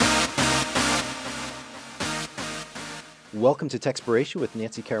Welcome to Techspiration with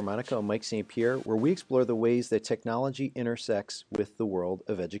Nancy Caramonico and Mike St. Pierre, where we explore the ways that technology intersects with the world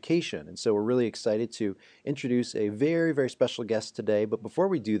of education. And so we're really excited to introduce a very, very special guest today. But before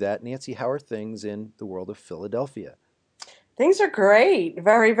we do that, Nancy, how are things in the world of Philadelphia? Things are great.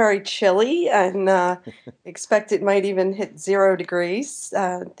 Very, very chilly, and expect it might even hit 0 degrees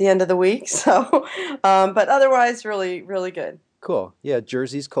at the end of the week. But otherwise, really, really good. Cool. Yeah,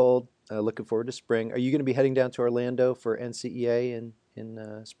 Jersey's cold. Looking forward to spring. Are you going to be heading down to Orlando for NCEA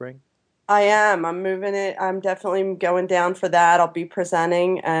in spring? I am. I'm moving it. I'm definitely going down for that. I'll be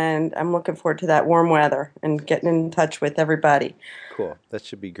presenting, and I'm looking forward to that warm weather and getting in touch with everybody. Cool. That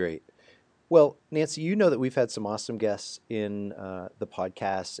should be great. Well, Nancy, you know that we've had some awesome guests in the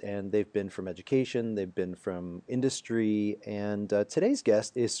podcast, and they've been from education, they've been from industry, and today's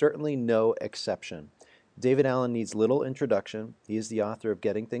guest is certainly no exception. David Allen needs little introduction. He is the author of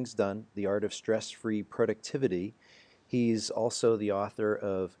Getting Things Done, The Art of Stress-Free Productivity. He's also the author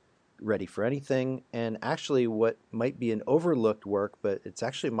of Ready for Anything, and actually what might be an overlooked work, but it's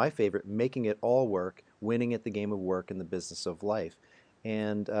actually my favorite, Making It All Work, Winning at the Game of Work in the Business of Life.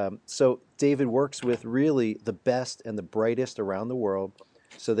 And so David works with really the best and the brightest around the world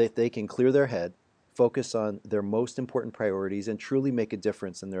so that they can clear their head, focus on their most important priorities, and truly make a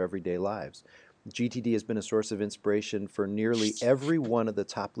difference in their everyday lives. GTD has been a source of inspiration for nearly every one of the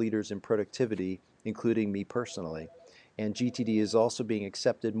top leaders in productivity, including me personally. And GTD is also being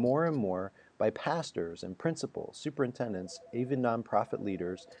accepted more and more by pastors and principals, superintendents, even nonprofit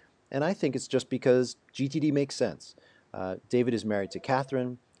leaders. And I think it's just because GTD makes sense. David is married to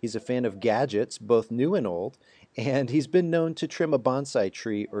Catherine. He's a fan of gadgets, both new and old, and he's been known to trim a bonsai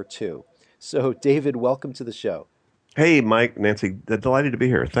tree or two. So, David, welcome to the show. Hey, Mike, Nancy, delighted to be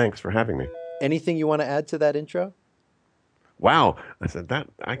here. Thanks for having me. Anything you want to add to that intro? Wow, I said that.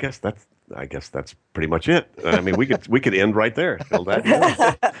 I guess that's pretty much it. I mean, we could end right there. Fill that in.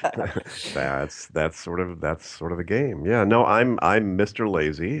 That's sort of the game. Yeah. No, I'm Mr.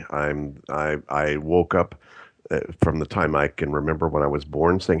 Lazy. I woke up from the time I can remember when I was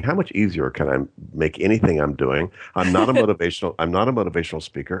born, saying, "How much easier can I make anything I'm doing?" I'm not a motivational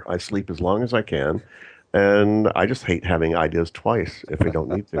speaker. I sleep as long as I can, and I just hate having ideas twice if I don't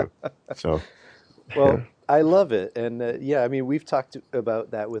need to. So. Well, Yeah. I love it. And yeah, I mean, we've talked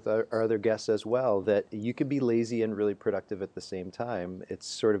about that with our other guests as well, that you can be lazy and really productive at the same time. It's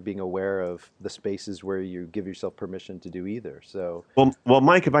sort of being aware of the spaces where you give yourself permission to do either. So, Well,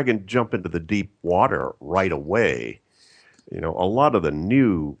 Mike, if I can jump into the deep water right away, a lot of the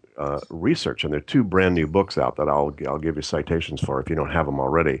new research, and there are two brand new books out that I'll give you citations for if you don't have them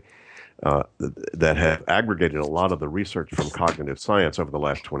already, that have aggregated a lot of the research from cognitive science over the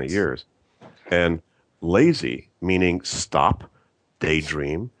last 20 years. And lazy, meaning stop,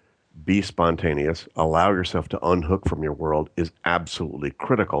 daydream, be spontaneous, allow yourself to unhook from your world, is absolutely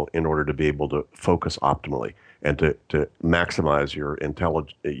critical in order to be able to focus optimally and to maximize your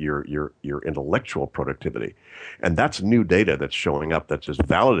intellectual productivity. And that's new data that's showing up that's just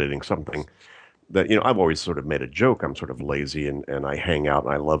validating something that, I've always sort of made a joke. I'm sort of lazy and I hang out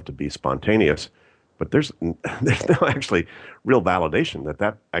and I love to be spontaneous. But there's no actually real validation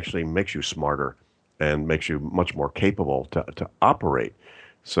that actually makes you smarter and makes you much more capable to operate.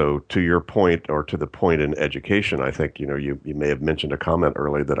 So to your point, or to the point in education, I think, you may have mentioned a comment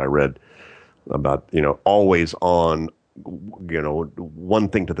earlier that I read about, always on, one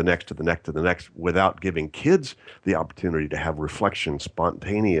thing to the next, to the next, to the next, without giving kids the opportunity to have reflection,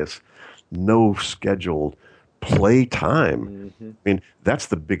 spontaneous, no scheduled play time. mhm. I mean, that's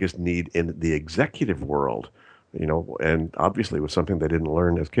the biggest need in the executive world, and obviously it was something they didn't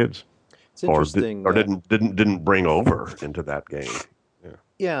learn as kids, It's or interesting. didn't bring over into that game. Yeah.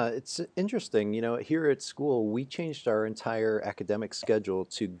 Yeah, it's interesting. Here at school, we changed our entire academic schedule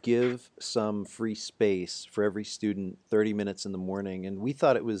to give some free space for every student 30 minutes in the morning. And we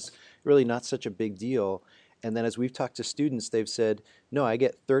thought it was really not such a big deal. And then as we've talked to students, they've said, no, I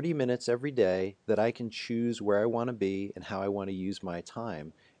get 30 minutes every day that I can choose where I want to be and how I want to use my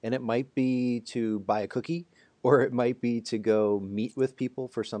time. And it might be to buy a cookie, or it might be to go meet with people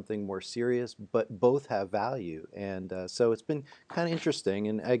for something more serious, but both have value. And so it's been kind of interesting.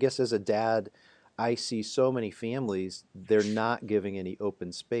 And I guess as a dad, I see so many families, they're not giving any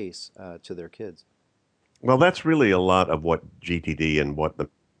open space to their kids. Well, that's really a lot of what GTD and what the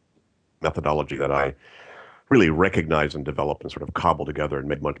methodology that I really recognized and developed and sort of cobbled together and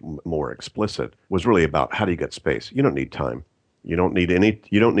made much more explicit was really about how do you get space? You don't need time. You don't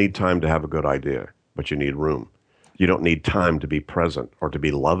need time to have a good idea, but you need room. You don't need time to be present or to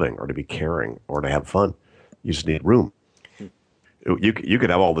be loving or to be caring or to have fun. You just need room. You could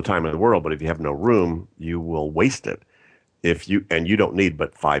have all the time in the world, but if you have no room, you will waste it. if you and you don't need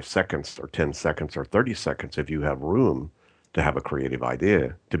but 5 seconds or 10 seconds or 30 seconds if you have room to have a creative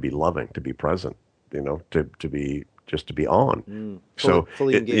idea, to be loving, to be present, to be just to be on.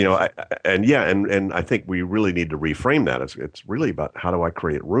 Fully engaged. And I think we really need to reframe that. It's really about how do I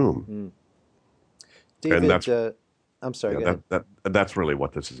create room? David, And that's I'm sorry, go ahead. that's really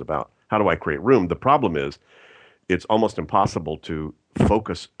what this is about. How do I create room? The problem is it's almost impossible to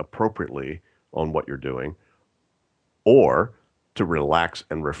focus appropriately on what you're doing or to relax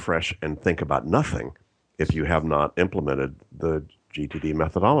and refresh and think about nothing if you have not implemented the GTD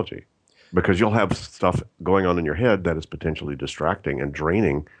methodology. Because you'll have stuff going on in your head that is potentially distracting and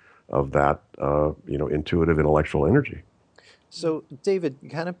draining of that, intuitive intellectual energy. So, David,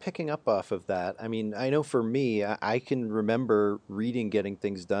 kind of picking up off of that, I mean, I know for me, I can remember reading Getting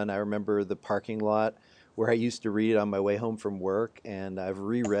Things Done. I remember the parking lot where I used to read it on my way home from work, and I've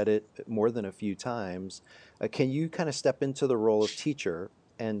reread it more than a few times. Can you kind of step into the role of teacher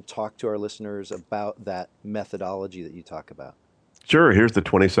and talk to our listeners about that methodology that you talk about? Sure, here's the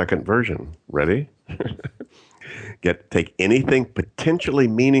 20-second version. Ready? Take anything potentially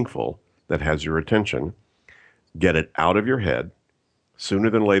meaningful that has your attention, get it out of your head, sooner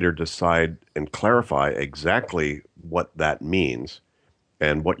than later decide and clarify exactly what that means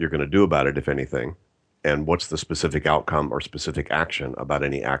and what you're going to do about it, if anything, and what's the specific outcome or specific action about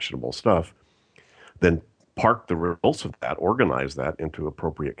any actionable stuff. Then park the results of that, organize that into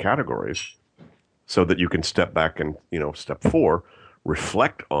appropriate categories so that you can step back and, step 4,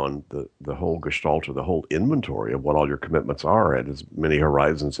 reflect on the whole gestalt or the whole inventory of what all your commitments are at as many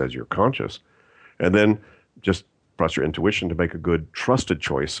horizons as you're conscious. And then just trust your intuition to make a good, trusted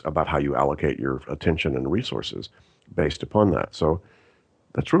choice about how you allocate your attention and resources based upon that. So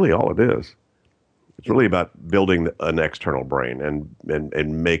that's really all it is. It's really about building an external brain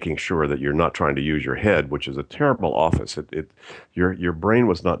and making sure that you're not trying to use your head, which is a terrible office. Your brain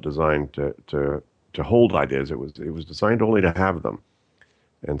was not designed to hold ideas. It was designed only to have them.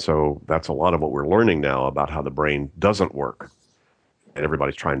 And so that's a lot of what we're learning now about how the brain doesn't work. And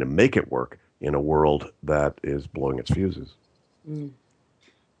everybody's trying to make it work in a world that is blowing its fuses.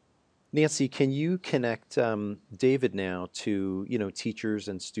 Nancy, can you connect David now to teachers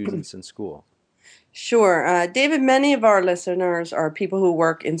and students in school? Sure. David, many of our listeners are people who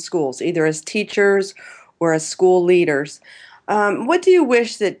work in schools, either as teachers or as school leaders. What do you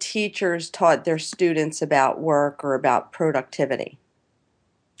wish that teachers taught their students about work or about productivity?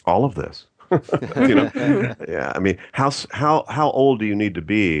 All of this. Yeah. I mean, how old do you need to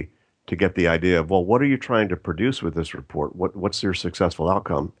be to get the idea of, well, what are you trying to produce with this report? What's your successful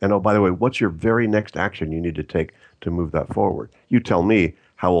outcome? And oh, by the way, what's your very next action you need to take to move that forward? You tell me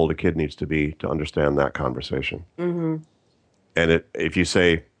how old a kid needs to be to understand that conversation. Mm-hmm. And if you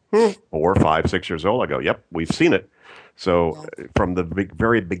say 4, 5, 6 years old, I go, yep, we've seen it. So from the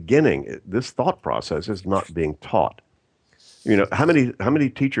very beginning, this thought process is not being taught. How many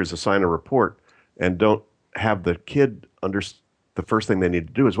teachers assign a report and don't have the kid the first thing they need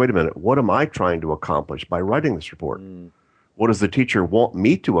to do is, wait a minute, what am I trying to accomplish by writing this report? What does the teacher want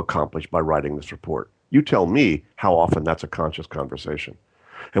me to accomplish by writing this report? You tell me how often that's a conscious conversation.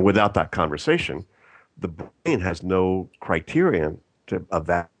 And without that conversation, the brain has no criterion to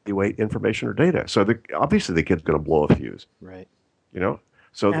evaluate information or data. So obviously the kid's going to blow a fuse. Right.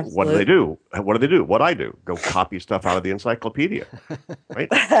 So Absolutely. what do they do? What do they do? What I do? Go copy stuff out of the encyclopedia, right?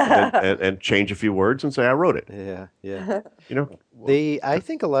 and change a few words and say I wrote it. Yeah. You I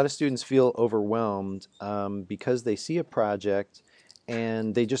think a lot of students feel overwhelmed because they see a project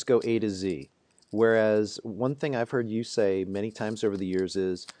and they just go A to Z. Whereas one thing I've heard you say many times over the years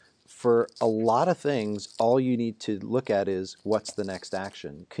is, for a lot of things, all you need to look at is what's the next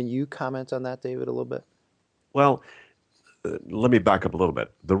action. Can you comment on that, David, a little bit? Well, let me back up a little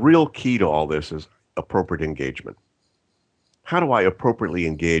bit. The real key to all this is appropriate engagement. How do I appropriately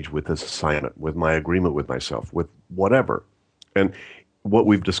engage with this assignment, with my agreement with myself, with whatever? And what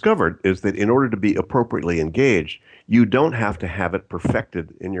we've discovered is that in order to be appropriately engaged, you don't have to have it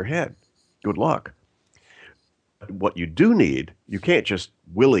perfected in your head. Good luck. What you do need, you can't just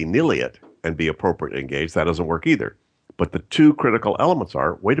willy-nilly it and be appropriately engaged. That doesn't work either. But the two critical elements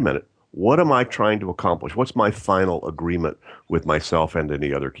are, wait a minute, what am I trying to accomplish? What's my final agreement with myself and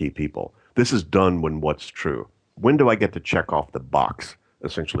any other key people? This is done when what's true. When do I get to check off the box,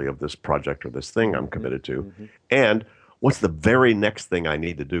 essentially, of this project or this thing I'm committed to? Mm-hmm. And what's the very next thing I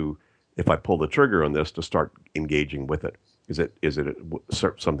need to do if I pull the trigger on this to start engaging with it? Is it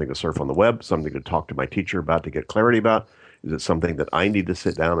something to surf on the web, something to talk to my teacher about to get clarity about? Is it something that I need to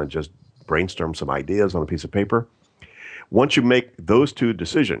sit down and just brainstorm some ideas on a piece of paper? Once you make those two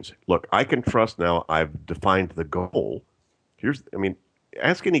decisions, look, I can trust now I've defined the goal I mean,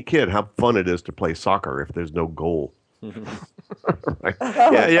 ask any kid how fun it is to play soccer if there's no goal. Right?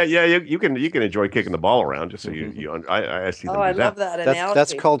 Yeah. You can enjoy kicking the ball around. Just so I see them Oh, I do that. love that That's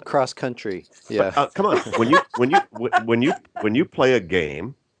analogy. called cross country. Yeah. But come on, when you play a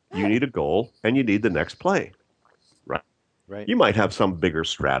game, you need a goal and you need the next play, right? Right. You might have some bigger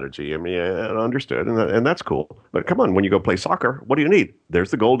strategy. I mean, understood, and that's cool. But come on, when you go play soccer, what do you need?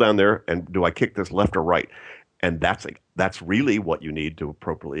 There's the goal down there, and do I kick this left or right? And that's really what you need to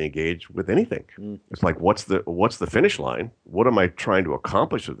appropriately engage with anything. It's like, what's the finish line? What am I trying to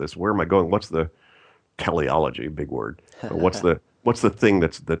accomplish with this? Where am I going? What's the teleology? Big word. What's the thing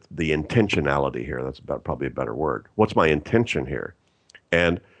that's the intentionality here? That's probably a better word. What's my intention here?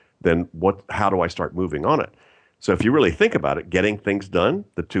 And then how do I start moving on it? So if you really think about it, getting things done,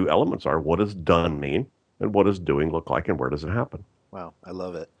 the two elements are, what does done mean, and what does doing look like, and where does it happen? Wow, I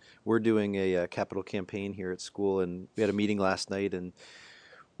love it. We're doing a capital campaign here at school, and we had a meeting last night, and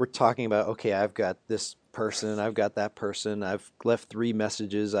we're talking about, okay, I've got this person, I've got that person, I've left 3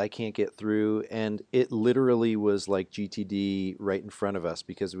 messages I can't get through, and it literally was like GTD right in front of us,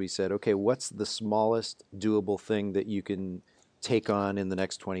 because we said, okay, what's the smallest doable thing that you can take on in the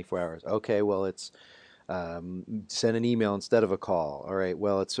next 24 hours? Okay, well, it's send an email instead of a call. All right,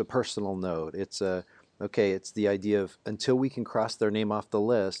 well, it's a personal note. It's the idea of, until we can cross their name off the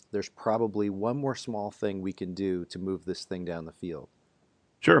list, there's probably one more small thing we can do to move this thing down the field.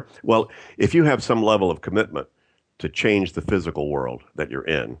 Sure. Well, if you have some level of commitment to change the physical world that you're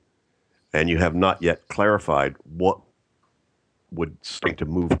in, and you have not yet clarified what would start to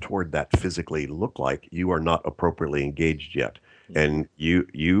move toward that physically look like, you are not appropriately engaged yet. And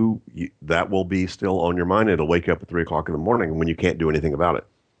you that will be still on your mind. It'll wake you up at 3:00 in the morning when you can't do anything about it.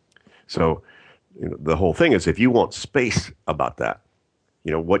 So, the whole thing is, if you want space about that,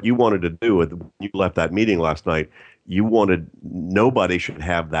 what you wanted to do when you left that meeting last night, you wanted nobody should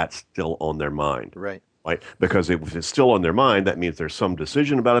have that still on their mind. Right. Right? Because if it's still on their mind, that means there's some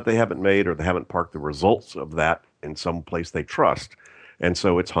decision about it they haven't made, or they haven't parked the results of that in some place they trust. And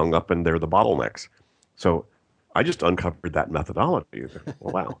so it's hung up and they're the bottlenecks. So I just uncovered that methodology.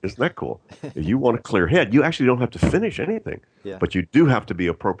 Well, wow, isn't that cool? If you want a clear head, you actually don't have to finish anything, but you do have to be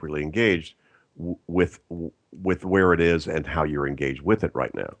appropriately engaged with where it is and how you're engaged with it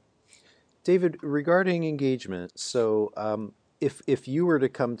right now. David, regarding engagement, so if you were to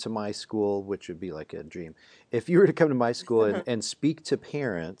come to my school, which would be like a dream, if you were to come to my school and speak to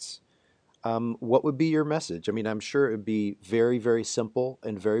parents, what would be your message? I mean, I'm sure it would be very, very simple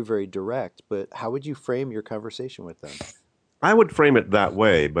and very, very direct, but how would you frame your conversation with them? I would frame it that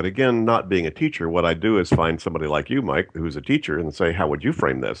way, but again, not being a teacher, what I do is find somebody like you, Mike, who's a teacher, and say, how would you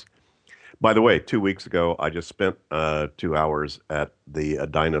frame this? By the way, 2 weeks ago, I just spent 2 hours at the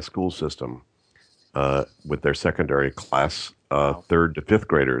Edina school system with their secondary class, Wow. 3rd to 5th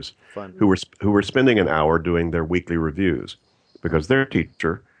graders, Fun. who were spending an hour doing their weekly reviews, because their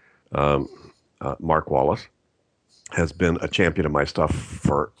teacher, Mark Wallace, has been a champion of my stuff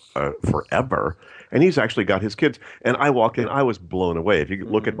for forever, and he's actually got his kids. And I walked in, I was blown away. If you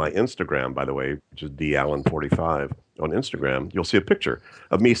look at my Instagram, by the way, which is dallen45 on Instagram, you'll see a picture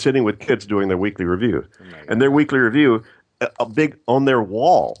of me sitting with kids doing their weekly review. And their weekly review, a big on their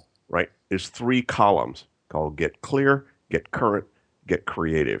wall, right, is 3 columns called Get Clear, Get Current, Get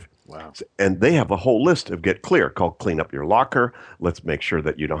Creative. Wow. And they have a whole list of Get Clear called Clean Up Your Locker. Let's make sure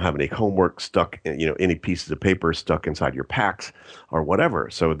that you don't have any homework stuck, any pieces of paper stuck inside your packs or whatever.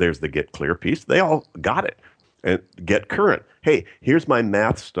 So there's the Get Clear piece. They all got it. And Get Current. Hey, here's my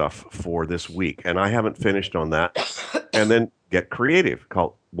math stuff for this week, and I haven't finished on that. And then Get Creative.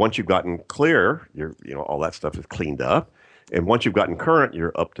 Once you've gotten clear, all that stuff is cleaned up. And once you've gotten current,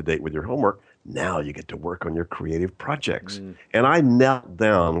 you're up to date with your homework. Now you get to work on your creative projects. And I knelt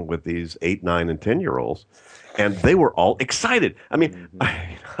down with these 8, 9, and 10-year-olds, and they were all excited. I mean,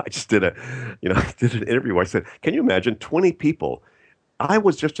 I just did an interview where I said, can you imagine 20 people? I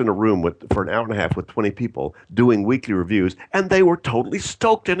was just in a room for an hour and a half with 20 people doing weekly reviews, and they were totally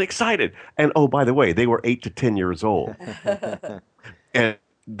stoked and excited. And oh, by the way, they were 8 to 10 years old. And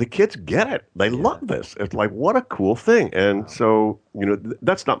the kids get it. They love this. It's like, what a cool thing. And so,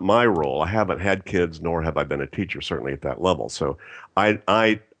 that's not my role. I haven't had kids, nor have I been a teacher, certainly at that level. So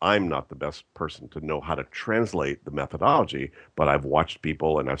I'm not the best person to know how to translate the methodology, but I've watched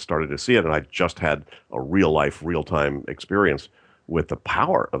people and I've started to see it. And I just had a real-time experience with the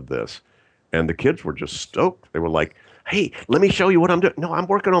power of this. And the kids were just stoked. They were like, hey, let me show you what I'm doing. No, I'm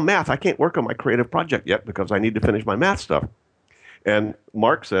working on math. I can't work on my creative project yet because I need to finish my math stuff. And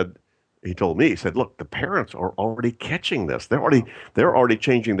Mark said, he told me, he said, look, the parents are already catching this. They're already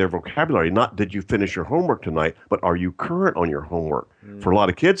changing their vocabulary. Not did you finish your homework tonight, but are you current on your homework? For a lot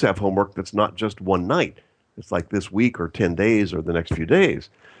of kids have homework that's not just one night. It's like this week or 10 days or the next few days.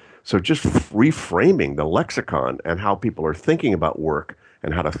 So just reframing the lexicon and how people are thinking about work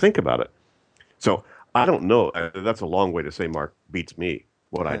and how to think about it. So I don't know. That's a long way to say Mark beats me,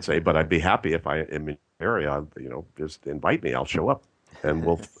 what I'd say, but I'd be happy if I am in the area, just invite me. I'll show up and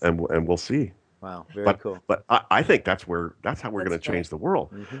we'll see. Wow, very cool. But I think that's how we're going to change the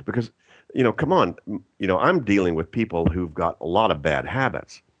world. Because, come on, I'm dealing with people who've got a lot of bad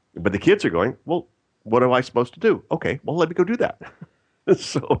habits, but the kids are going, well, what am I supposed to do? Okay, well, let me go do that.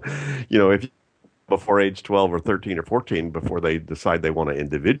 So, if before age 12 or 13 or 14, before they decide they want to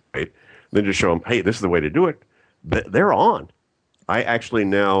individuate, then just show them, hey, this is the way to do it. They're on. I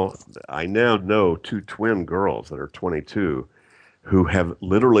now know two twin girls that are 22 who have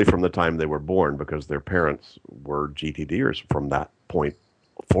literally from the time they were born, because their parents were GTDers from that point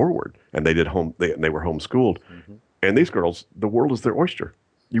forward, and they were homeschooled. And these girls, the world is their oyster.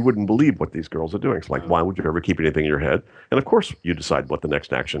 You wouldn't believe what these girls are doing. It's like, why would you ever keep anything in your head? And of course, you decide what the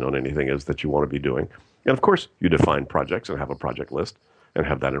next action on anything is that you want to be doing. And of course, you define projects and have a project list and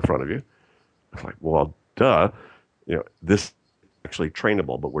have that in front of you. It's like, well, duh, this is actually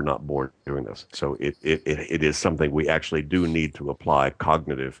trainable, but we're not born doing this. So it is something we actually do need to apply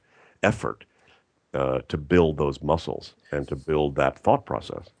cognitive effort to build those muscles and to build that thought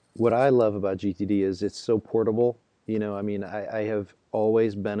process. What I love about GTD is it's so portable. I have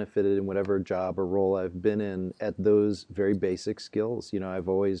always benefited in whatever job or role I've been in at those very basic skills. I've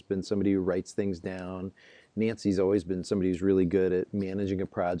always been somebody who writes things down. Nancy's always been somebody who's really good at managing a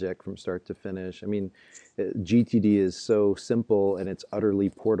project from start to finish. GTD is so simple and it's utterly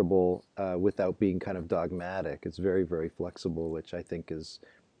portable without being kind of dogmatic. It's very, very flexible, which I think is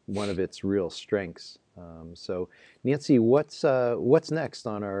one of its real strengths. So, Nancy, what's next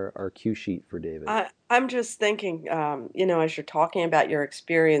on our cue sheet for David? I'm just thinking, as you're talking about your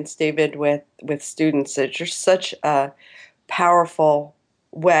experience, David, with students, it's just such a powerful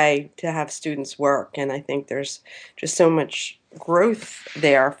way to have students work, and I think there's just so much growth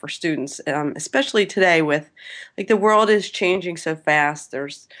there for students, especially today with the world is changing so fast.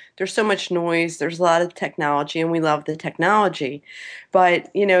 There's so much noise. There's a lot of technology, and we love the technology, but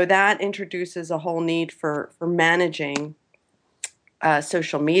that introduces a whole need for managing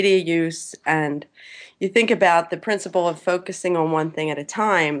social media use. And you think about the principle of focusing on one thing at a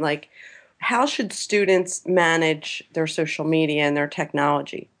time. Like, how should students manage their social media and their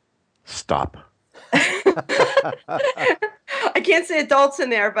technology? Stop. I can't say adults in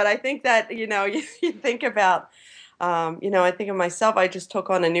there, but I think that, you think about, I think of myself. I just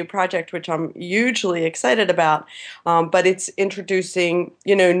took on a new project, which I'm hugely excited about, but it's introducing,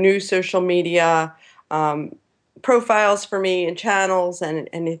 new social media profiles for me and channels, and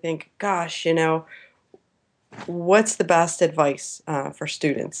you think, gosh, what's the best advice for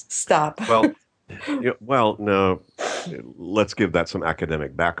students? Stop. Well, no. Let's give that some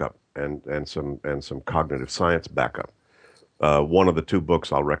academic backup and some cognitive science backup. One of the two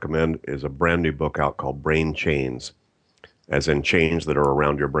books I'll recommend is a brand new book out called Brain Chains, as in chains that are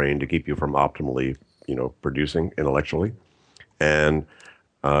around your brain to keep you from optimally, producing intellectually. And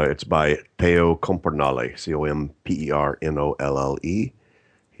it's by Theo Compernolle, Compernolle.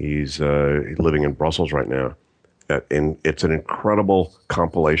 He's living in Brussels right now. And it's an incredible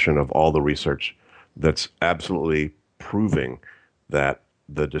compilation of all the research that's absolutely proving that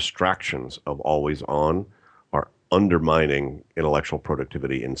the distractions of always on are undermining intellectual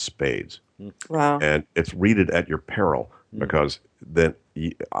productivity in spades. Wow. And it's read it at your peril, because then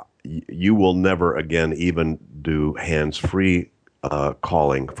you will never again even do hands-free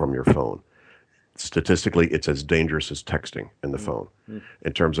calling from your phone. Statistically, it's as dangerous as texting in the phone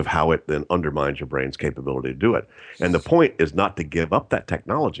in terms of how it then undermines your brain's capability to do it. And the point is not to give up that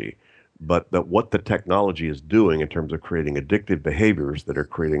technology, but that what the technology is doing in terms of creating addictive behaviors that are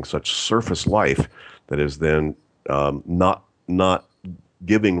creating such surface life that is then not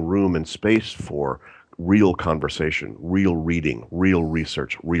giving room and space for real conversation, real reading, real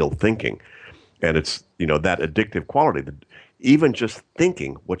research, real thinking. And it's, that addictive quality that even just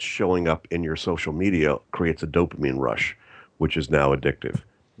thinking what's showing up in your social media creates a dopamine rush, which is now addictive.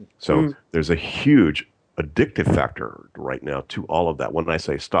 So there's a huge addictive factor right now to all of that. When I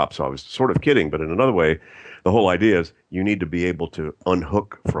say stop, so I was sort of kidding, but in another way, the whole idea is you need to be able to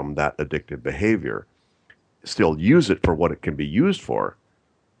unhook from that addictive behavior, still use it for what it can be used for.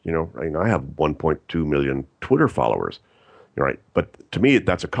 I have 1.2 million Twitter followers, right? But to me,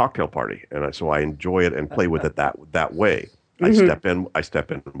 that's a cocktail party, and so I enjoy it and play with it that way. I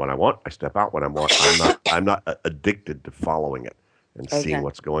step in when I want, I step out when I want. I'm not addicted to following it and seeing Okay.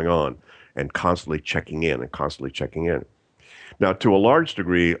 what's going on and constantly checking in and constantly checking in. Now, to a large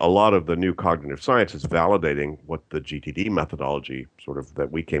degree, a lot of the new cognitive science is validating what the GTD methodology, sort of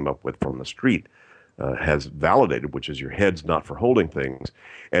that we came up with from the street, has validated, which is your head's not for holding things.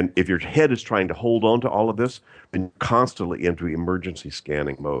 And if your head is trying to hold on to all of this, then you're constantly into emergency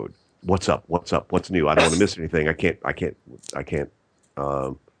scanning mode. What's up? What's up? What's new? I don't want to miss anything. I can't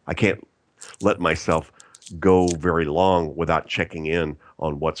let myself go very long without checking in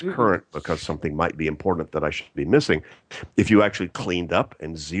on what's current because something might be important that I should be missing. If you actually cleaned up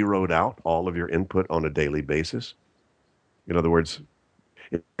and zeroed out all of your input on a daily basis, in other words,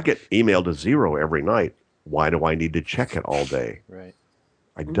 if I get email to zero every night, why do I need to check it all day? Right.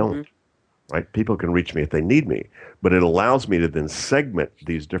 I don't. Right? People can reach me if they need me, but it allows me to then segment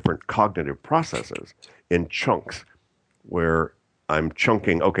these different cognitive processes in chunks where I'm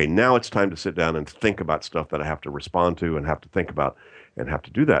chunking, okay, now it's time to sit down and think about stuff that I have to respond to and have to think about and have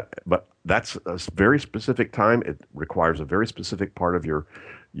to do that. But that's a very specific time. It requires a very specific part of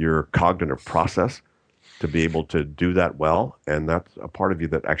your cognitive process to be able to do that well. And that's a part of you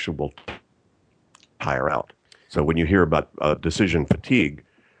that actually will tire out. So when you hear about decision fatigue,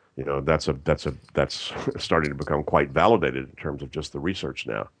 that's starting to become quite validated in terms of just the research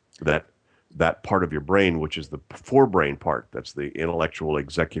now. That part of your brain, which is the forebrain part, that's the intellectual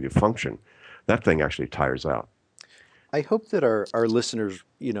executive function, that thing actually tires out. I hope that our listeners,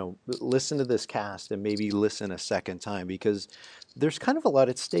 listen to this cast and maybe listen a second time, because there's kind of a lot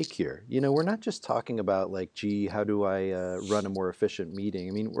at stake here. We're not just talking about like, gee, how do I run a more efficient meeting?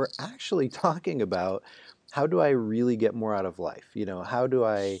 I mean, we're actually talking about how do I really get more out of life? How do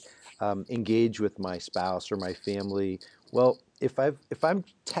I engage with my spouse or my family? Well, if I'm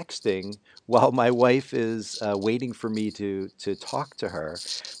texting while my wife is waiting for me to talk to her,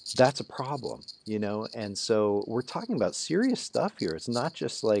 that's a problem, And so we're talking about serious stuff here. It's not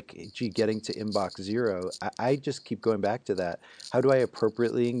just like, gee, getting to inbox zero. I just keep going back to that. How do I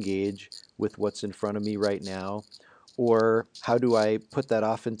appropriately engage with what's in front of me right now? Or how do I put that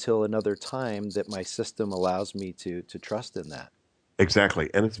off until another time that my system allows me to trust in that? Exactly.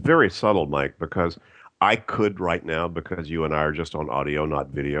 And it's very subtle, Mike, because I could right now, because you and I are just on audio, not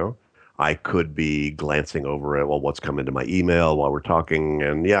video, I could be glancing over it. Well, what's come into my email while we're talking?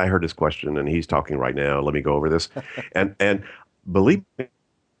 And yeah, I heard his question and he's talking right now. Let me go over this. And believe me,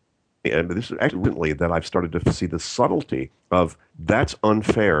 and this is actually recently that I've started to see the subtlety of that's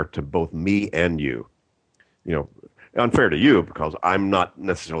unfair to both me and you. Unfair to you because I'm not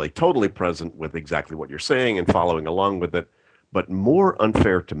necessarily totally present with exactly what you're saying and following along with it, but more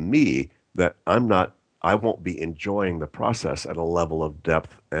unfair to me that I won't be enjoying the process at a level of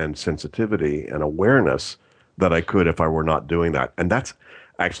depth and sensitivity and awareness that I could if I were not doing that. And that's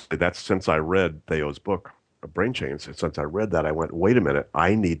since I read Theo's book, Brain Chains, since I read that, I went, wait a minute,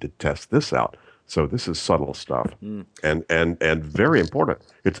 I need to test this out. So this is subtle stuff and very important.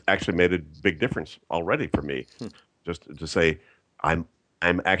 It's actually made a big difference already for me. Just to say, I'm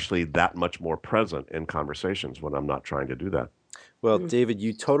actually that much more present in conversations when I'm not trying to do that. Well, David,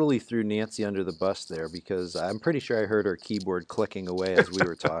 you totally threw Nancy under the bus there, because I'm pretty sure I heard her keyboard clicking away as we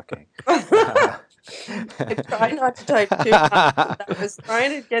were talking. I try not to type too much. I was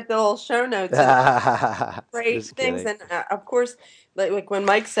trying to get the little show notes and great Just things. kidding. And of course, like when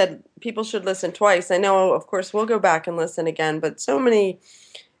Mike said people should listen twice, I know, of course, we'll go back and listen again, but so many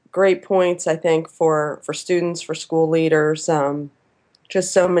great points, I think, for students, for school leaders,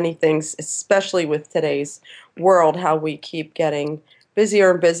 just so many things, especially with today's world, how we keep getting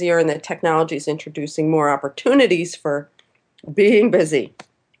busier and busier, and the technology is introducing more opportunities for being busy.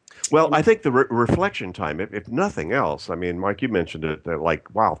 Well, I think the reflection time, if nothing else, I mean, Mike, you mentioned it, that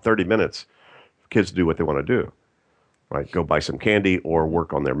like, wow, 30 minutes, kids do what they want to do, right? Go buy some candy or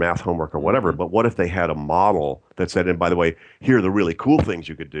work on their math homework or whatever. But what if they had a model that said, and by the way, here are the really cool things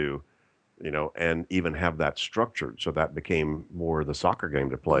you could do, and even have that structured so that became more the soccer game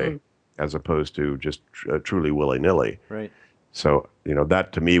to play as opposed to just truly willy-nilly. Right. So,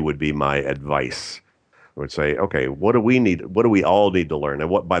 that to me would be my advice. I would say, okay, what do we all need to learn?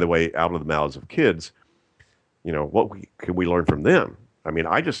 And what, by the way, out of the mouths of kids, can we learn from them? I mean,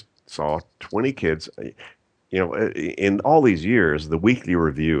 I just saw 20 kids, in all these years, the weekly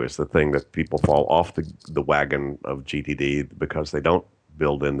review is the thing that people fall off the wagon of GTD because they don't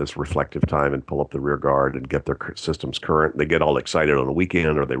build in this reflective time and pull up the rear guard and get their systems current. They get all excited on a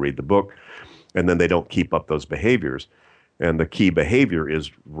weekend or they read the book, and then they don't keep up those behaviors. And the key behavior is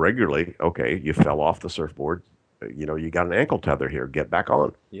regularly, okay, you fell off the surfboard, you got an ankle tether here, get back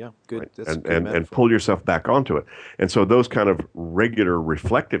on. Yeah, good. Right? That's a And, good and metaphor. pull yourself back onto it. And so those kind of regular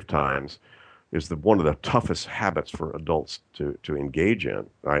reflective times is one of the toughest habits for adults to engage in.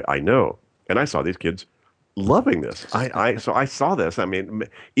 I know. And I saw these kids loving this. So I saw this. I mean,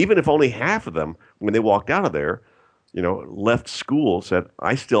 even if only half of them, when they walked out of there, left school, said,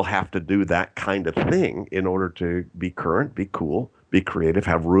 I still have to do that kind of thing in order to be current, be cool, be creative,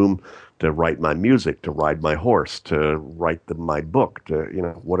 have room to write my music, to ride my horse, to write my book, to,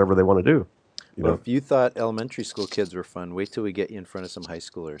 whatever they want to do. Well, if you thought elementary school kids were fun, wait till we get you in front of some high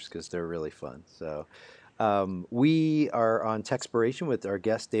schoolers because they're really fun. So we are on Techspiration with our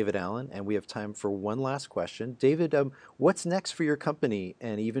guest, David Allen, and we have time for one last question. David, what's next for your company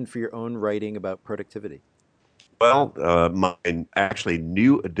and even for your own writing about productivity? Well, my actually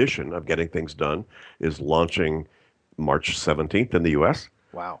new edition of Getting Things Done is launching March 17th in the US.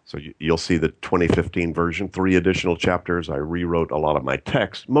 Wow. So you'll see the 2015 version, 3 additional chapters. I rewrote a lot of my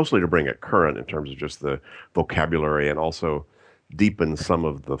text, mostly to bring it current in terms of just the vocabulary and also deepen some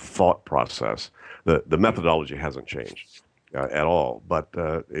of the thought process. The methodology hasn't changed at all, but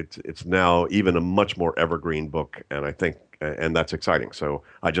it's now even a much more evergreen book, and I think and that's exciting. So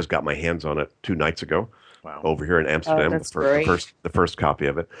I just got my hands on it 2 nights ago. Wow. Over here in Amsterdam, that's the great. first copy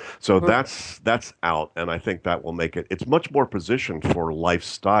of it. So Mhm. that's out, and I think that will make it's much more positioned for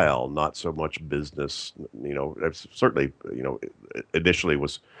lifestyle, not so much business. It's certainly initially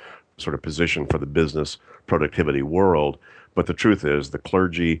was sort of positioned for the business productivity world, but the truth is the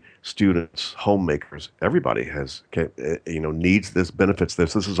clergy, students, homemakers, everybody needs this, benefits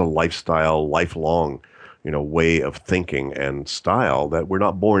this. This is a lifestyle, lifelong way of thinking and style that we're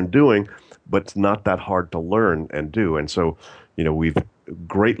not born doing, but it's not that hard to learn and do. And so, we've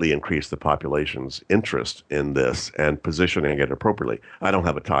greatly increased the population's interest in this and positioning it appropriately. I don't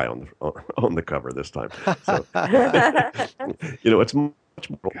have a tie on on the cover this time. So, it's much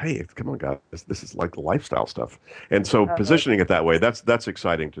more, hey, come on, guys, this is like lifestyle stuff. And so positioning it that way, that's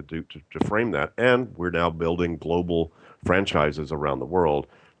exciting to do, to frame that. And we're now building global franchises around the world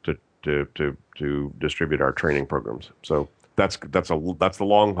to distribute our training programs. So that's the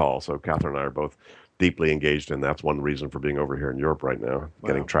long haul. So Catherine and I are both deeply engaged in. That's one reason for being over here in Europe right now,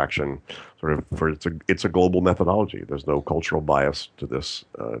 getting Wow. traction. Sort of for it's a global methodology. There's no cultural bias to this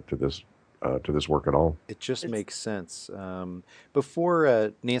work at all. It just It's makes sense.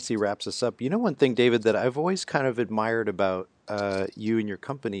 Before Nancy wraps us up, one thing, David, that I've always kind of admired about you and your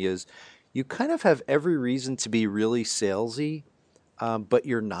company is you kind of have every reason to be really salesy, but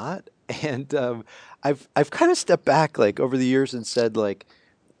you're not. And I've kind of stepped back like over the years and said like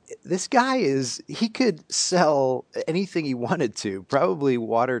this guy he could sell anything he wanted to, probably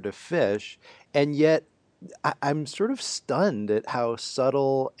water to fish, and yet I'm sort of stunned at how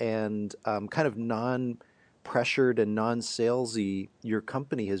subtle and kind of non-pressured and non-salesy your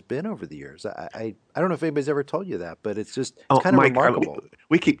company has been over the years. I don't know if anybody's ever told you that, but it's Oh, kind of Mike, remarkable.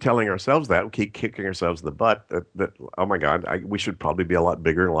 we keep telling ourselves that. We keep kicking ourselves in the butt that oh my God, we should probably be a lot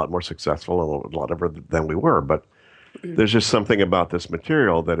bigger and a lot more successful and a lot ever than we were. But there's just something about this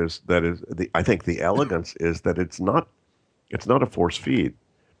material I think the elegance is that it's not a force feed.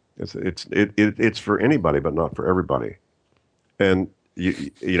 It's for anybody, but not for everybody. And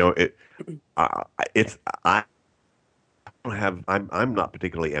you know it. It's I don't have. I'm not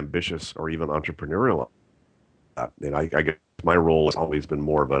particularly ambitious or even entrepreneurial. I guess my role has always been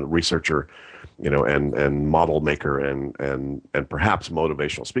more of a researcher, and model maker and perhaps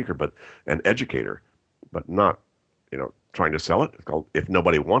motivational speaker, but an educator, but not, trying to sell it. It's called, if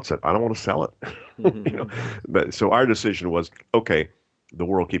nobody wants it, I don't want to sell it. you know. But so our decision was, okay, the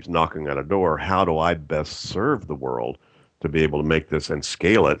world keeps knocking on a door. How do I best serve the world to be able to make this and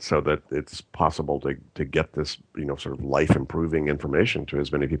scale it so that it's possible to get this, sort of life improving information to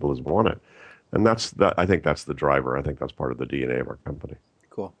as many people as want it? And I think that's the driver. I think that's part of the DNA of our company.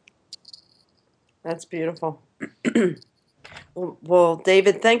 Cool. That's beautiful. Well,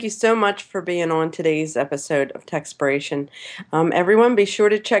 David, thank you so much for being on today's episode of Techspiration. Everyone, be sure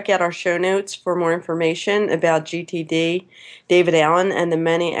to check out our show notes for more information about GTD, David Allen, and the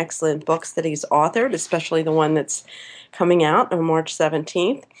many excellent books that he's authored, especially the one that's coming out on March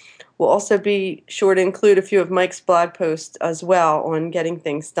 17th. We'll also be sure to include a few of Mike's blog posts as well on getting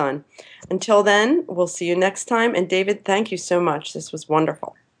things done. Until then, we'll see you next time. And David, thank you so much. This was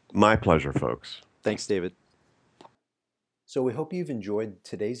wonderful. My pleasure, folks. Thanks, David. So we hope you've enjoyed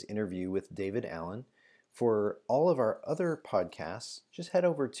today's interview with David Allen. For all of our other podcasts, just head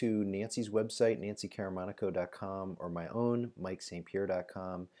over to Nancy's website, nancycaramonico.com, or my own,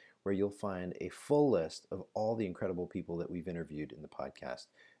 mikestpierre.com, where you'll find a full list of all the incredible people that we've interviewed in the podcast.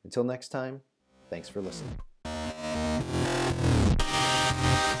 Until next time, thanks for listening.